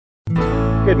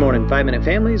Good morning, 5-Minute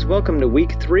Families. Welcome to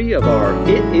week 3 of our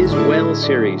It Is Well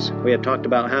series. We have talked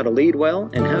about how to lead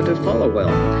well and how to follow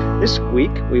well. This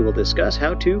week, we will discuss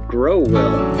how to grow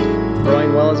well.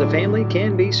 Growing well as a family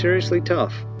can be seriously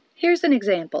tough. Here's an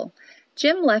example.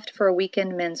 Jim left for a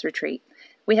weekend men's retreat.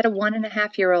 We had a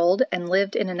 1.5-year-old and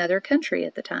lived in another country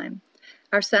at the time.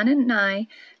 Our son and I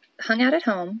hung out at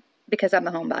home, because I'm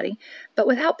a homebody, but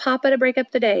without Papa to break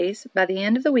up the days, by the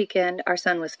end of the weekend, our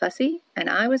son was fussy and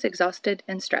I was exhausted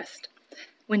and stressed.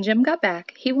 When Jim got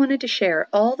back, he wanted to share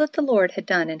all that the Lord had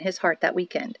done in his heart that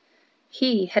weekend.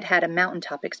 He had had a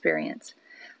mountaintop experience.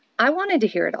 I wanted to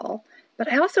hear it all,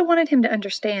 but I also wanted him to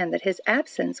understand that his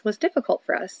absence was difficult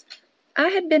for us. I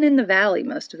had been in the valley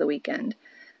most of the weekend,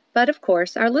 but of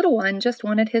course, our little one just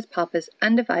wanted his Papa's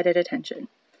undivided attention.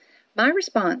 My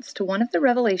response to one of the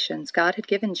revelations God had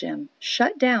given Jim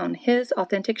shut down his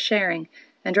authentic sharing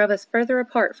and drove us further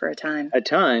apart for a time. A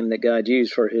time that God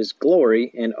used for His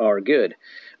glory and our good.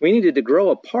 We needed to grow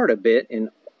apart a bit in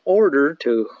order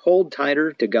to hold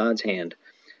tighter to God's hand.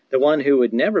 The one who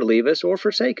would never leave us or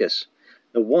forsake us.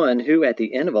 The one who at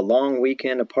the end of a long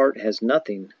weekend apart has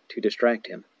nothing to distract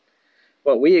Him.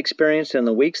 What we experienced in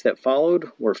the weeks that followed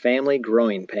were family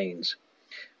growing pains.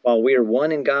 While we are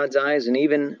one in God's eyes, and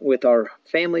even with our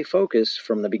family focus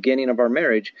from the beginning of our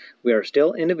marriage, we are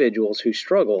still individuals who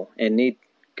struggle and need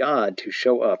God to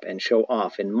show up and show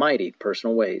off in mighty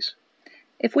personal ways.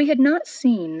 If we had not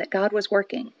seen that God was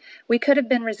working, we could have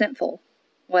been resentful.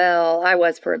 Well, I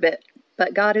was for a bit,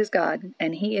 but God is God,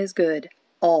 and He is good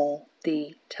all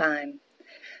the time.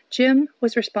 Jim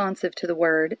was responsive to the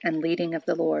word and leading of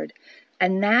the Lord,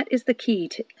 and that is the key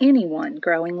to anyone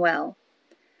growing well.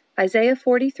 Isaiah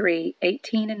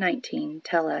 43:18 and 19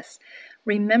 tell us,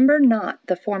 "Remember not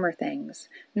the former things,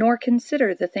 nor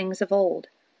consider the things of old.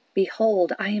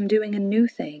 Behold, I am doing a new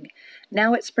thing.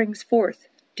 Now it springs forth.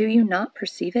 Do you not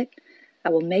perceive it? I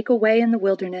will make a way in the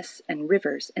wilderness and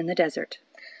rivers in the desert."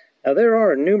 Now, there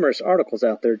are numerous articles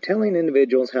out there telling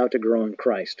individuals how to grow in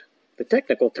Christ. The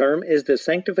technical term is the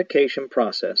sanctification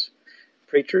process.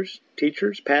 Preachers,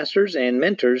 teachers, pastors, and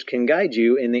mentors can guide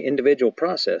you in the individual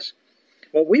process.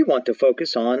 What we want to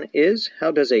focus on is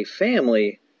how does a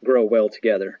family grow well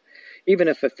together, even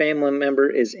if a family member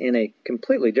is in a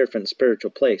completely different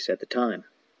spiritual place at the time.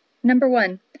 Number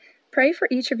 1, pray for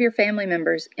each of your family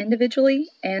members individually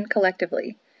and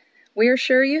collectively. We are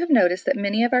sure you have noticed that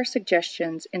many of our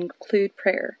suggestions include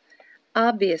prayer.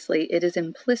 Obviously, it is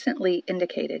implicitly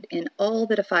indicated in all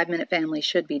that a 5-minute family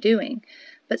should be doing,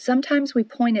 but sometimes we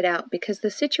point it out because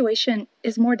the situation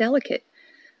is more delicate.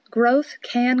 Growth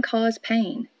can cause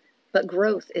pain, but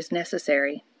growth is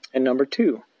necessary. And number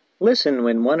 2, listen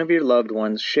when one of your loved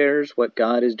ones shares what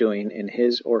God is doing in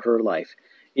his or her life,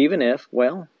 even if,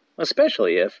 well,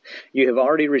 especially if, you have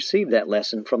already received that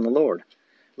lesson from the Lord.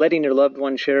 Letting your loved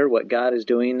one share what God is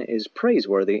doing is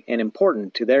praiseworthy and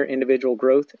important to their individual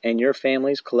growth and your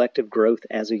family's collective growth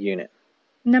as a unit.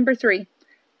 Number 3,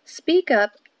 speak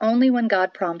up only when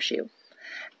God prompts you.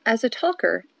 As a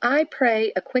talker, I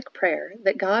pray a quick prayer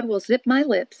that God will zip my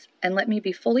lips and let me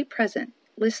be fully present,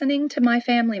 listening to my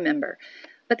family member.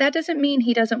 But that doesn't mean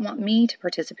He doesn't want me to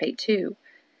participate too.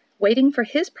 Waiting for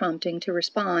His prompting to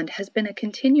respond has been a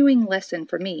continuing lesson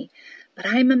for me, but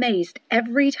I am amazed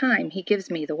every time He gives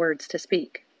me the words to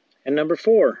speak. And number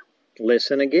 4,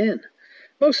 listen again.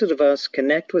 Most of us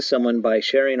connect with someone by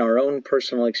sharing our own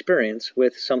personal experience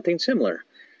with something similar.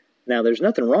 Now, there's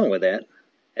nothing wrong with that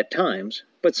at times,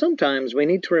 but sometimes we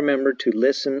need to remember to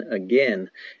listen again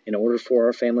in order for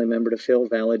our family member to feel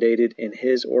validated in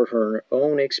his or her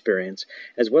own experience,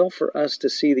 as well for us to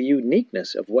see the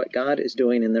uniqueness of what God is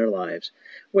doing in their lives,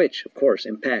 which, of course,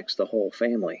 impacts the whole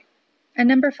family. And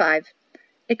number 5,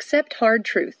 accept hard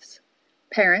truths.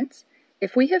 Parents,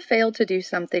 if we have failed to do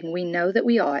something we know that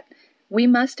we ought, we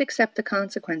must accept the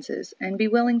consequences and be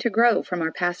willing to grow from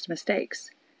our past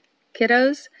mistakes.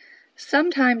 Kiddos,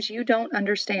 sometimes you don't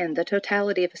understand the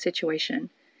totality of a situation.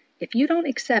 If you don't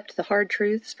accept the hard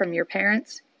truths from your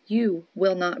parents, you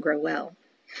will not grow well.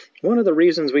 One of the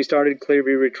reasons we started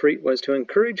Clearview Retreat was to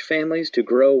encourage families to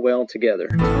grow well together.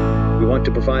 We want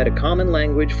to provide a common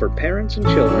language for parents and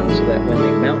children so that when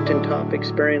the mountaintop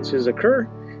experiences occur,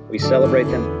 we celebrate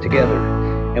them together.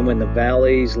 And when the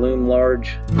valleys loom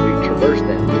large, we traverse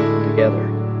them together.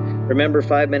 Remember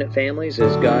 5-minute families,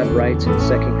 as God writes in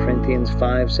 2 Corinthians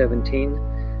 5:17,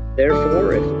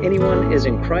 "Therefore, if anyone is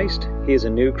in Christ, he is a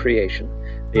new creation.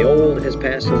 The old has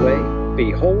passed away.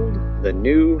 Behold, the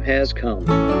new has come."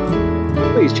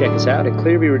 Please check us out at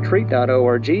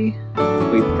clearviewretreat.org.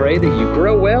 We pray that you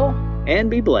grow well and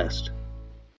be blessed.